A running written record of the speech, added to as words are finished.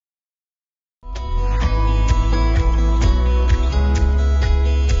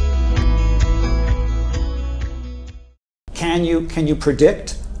can you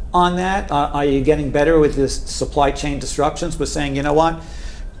predict on that? Are you getting better with this supply chain disruptions with saying, you know what,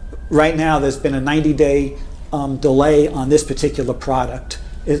 right now there's been a 90-day delay on this particular product?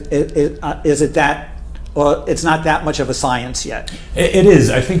 Is it that, or it's not that much of a science yet? It is.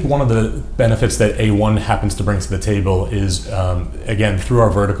 I think one of the benefits that A1 happens to bring to the table is, again, through our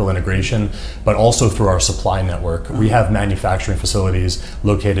vertical integration, but also through our supply network. We have manufacturing facilities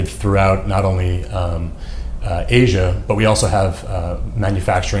located throughout not only Asia, but we also have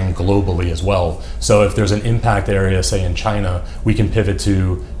manufacturing globally as well. So if there's an impact area, say in China, we can pivot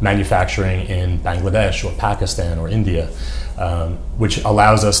to manufacturing in Bangladesh or Pakistan or India. Which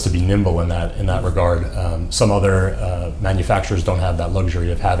allows us to be nimble in that regard. Some other manufacturers don't have that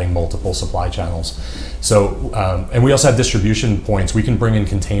luxury of having multiple supply channels. So, and we also have distribution points. We can bring in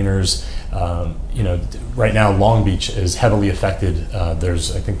containers. Right now Long Beach is heavily affected. I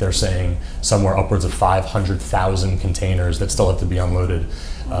think they're saying somewhere upwards of 500,000 containers that still have to be unloaded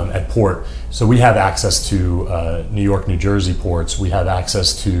at port. So we have access to New York, New Jersey ports. We have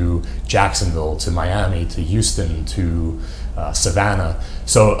access to Jacksonville, to Miami, to Houston, to Savannah.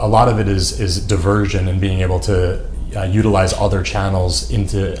 So a lot of it is diversion and being able to utilize other channels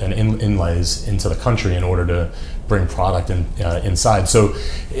into and inlays into the country in order to bring product inside. So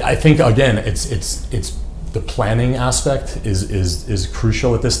I think again, it's the planning aspect is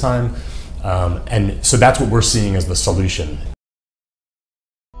crucial at this time, and so that's what we're seeing as the solution.